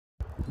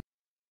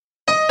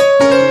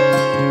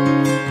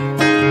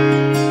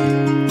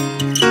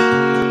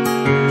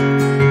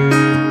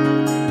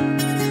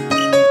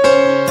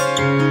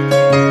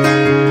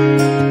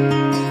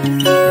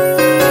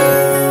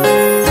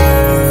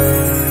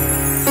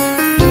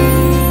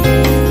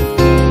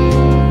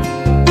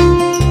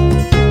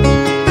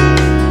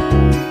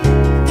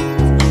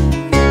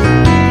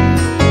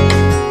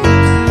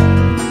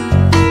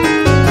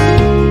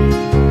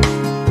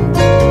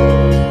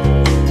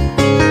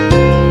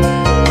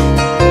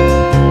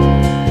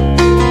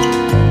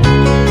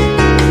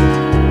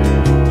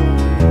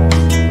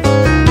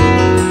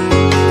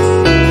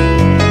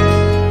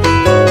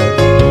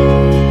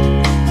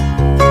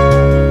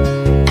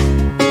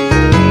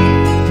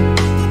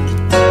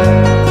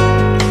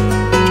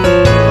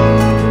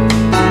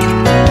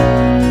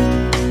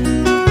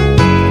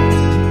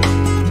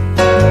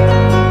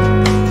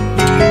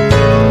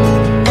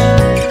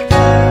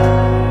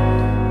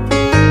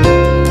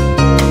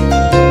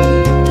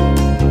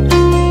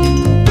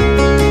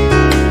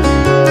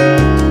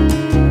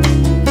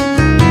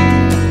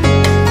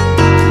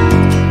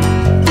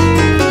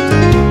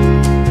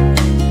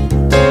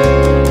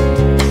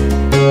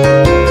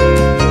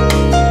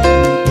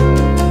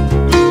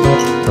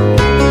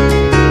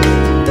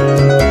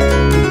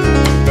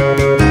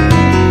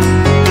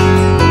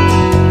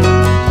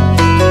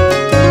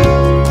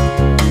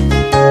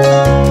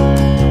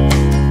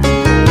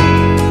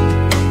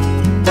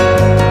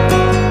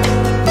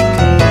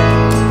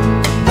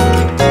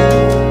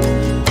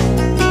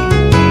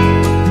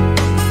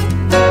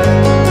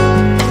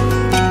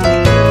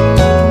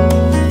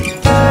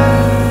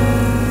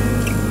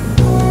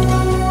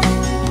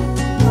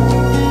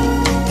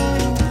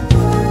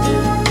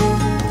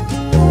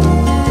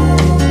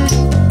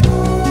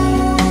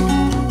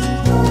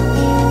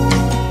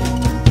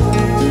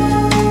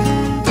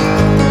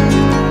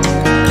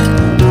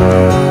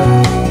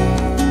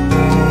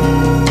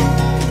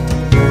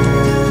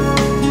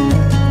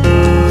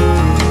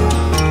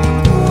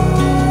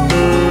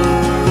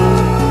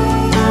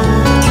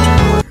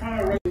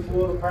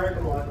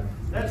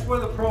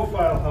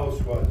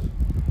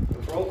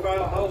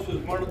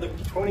one of the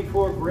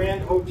 24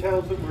 grand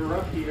hotels that were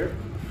up here.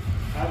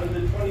 Out of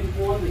the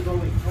 24, there's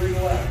only 3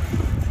 left.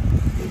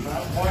 The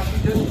Mount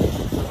Washington,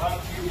 the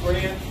Mount View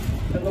Grand,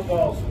 and the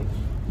Balsams.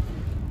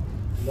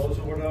 And those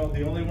are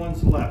the only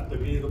ones left.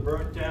 They've either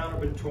burnt down or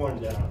been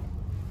torn down.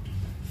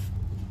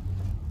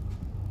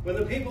 When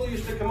the people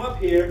used to come up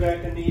here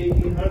back in the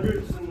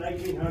 1800s and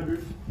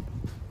 1900s,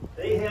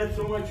 they had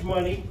so much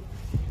money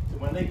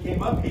that when they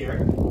came up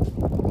here,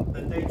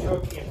 that they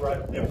took and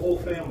brought their whole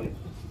families.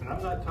 And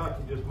I'm not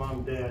talking just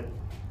mom, dad,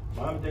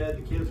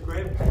 the kids,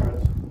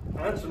 grandparents,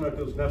 aunts and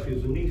uncles,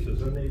 nephews and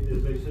nieces. And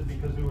they said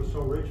because they were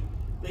so rich,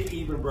 they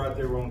even brought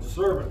their own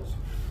servants.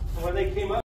 And when they came up,